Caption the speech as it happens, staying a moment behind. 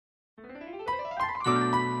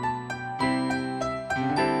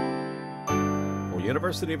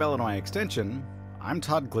University of Illinois Extension, I'm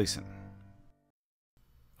Todd Gleason.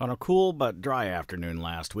 On a cool but dry afternoon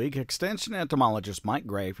last week, Extension entomologist Mike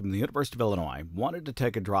Gray from the University of Illinois wanted to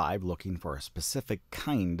take a drive looking for a specific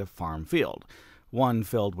kind of farm field, one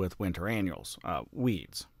filled with winter annuals,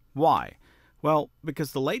 weeds. Why? Well,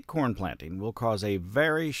 because the late corn planting will cause a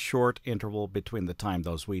very short interval between the time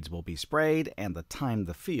those weeds will be sprayed and the time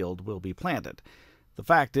the field will be planted. The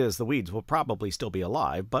fact is, the weeds will probably still be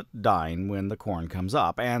alive, but dying when the corn comes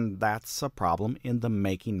up, and that's a problem in the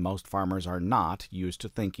making most farmers are not used to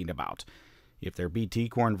thinking about. If their Bt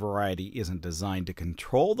corn variety isn't designed to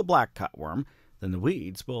control the black cutworm, then the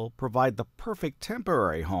weeds will provide the perfect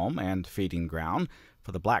temporary home and feeding ground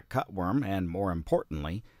for the black cutworm and, more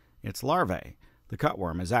importantly, its larvae. The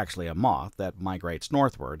cutworm is actually a moth that migrates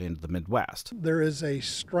northward into the Midwest. There is a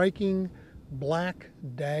striking black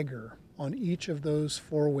dagger on each of those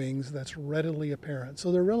four wings that's readily apparent.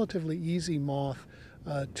 So they're relatively easy moth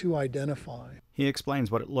to identify. He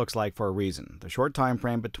explains what it looks like for a reason. The short time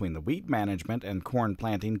frame between the weed management and corn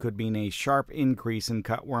planting could mean a sharp increase in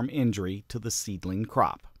cutworm injury to the seedling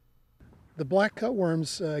crop. The black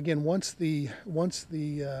cutworms, again, once the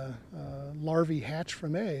larvae hatch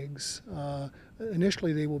from eggs,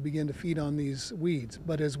 initially they will begin to feed on these weeds.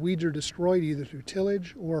 But as weeds are destroyed either through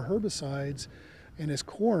tillage or herbicides, and as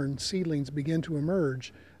corn seedlings begin to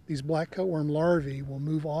emerge, these black cutworm larvae will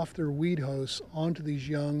move off their weed hosts onto these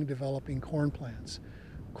young developing corn plants.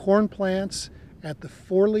 Corn plants at the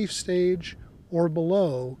four-leaf stage or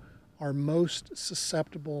below are most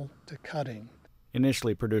susceptible to cutting.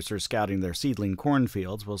 Initially, producers scouting their seedling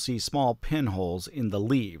cornfields will see small pinholes in the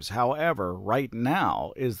leaves. However, right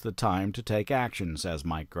now is the time to take action, says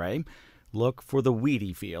Mike Gray. Look for the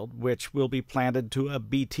weedy field, which will be planted to a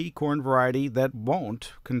Bt corn variety that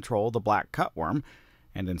won't control the black cutworm,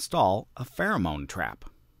 and install a pheromone trap.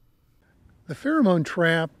 The pheromone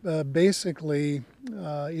trap basically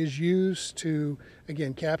is used to,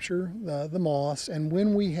 again, capture the moths, and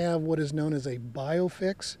when we have what is known as a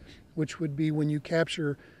biofix, which would be when you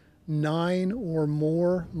capture 9 or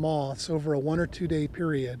more moths over a 1 or 2 day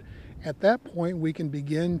period, at that point we can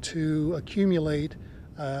begin to accumulate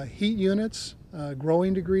heat units,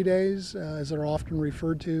 growing degree days, as they're often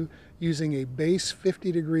referred to, using a base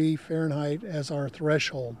 50 degree Fahrenheit as our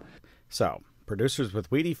threshold. So, producers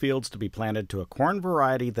with weedy fields to be planted to a corn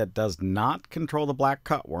variety that does not control the black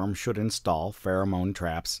cutworm should install pheromone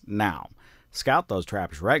traps now. Scout those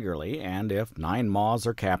traps regularly, and if 9 moths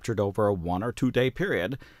are captured over a 1 or 2 day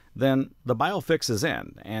period, then the biofix is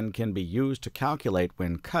in and can be used to calculate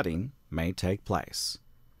when cutting may take place.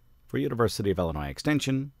 For University of Illinois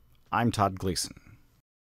Extension, I'm Todd Gleason.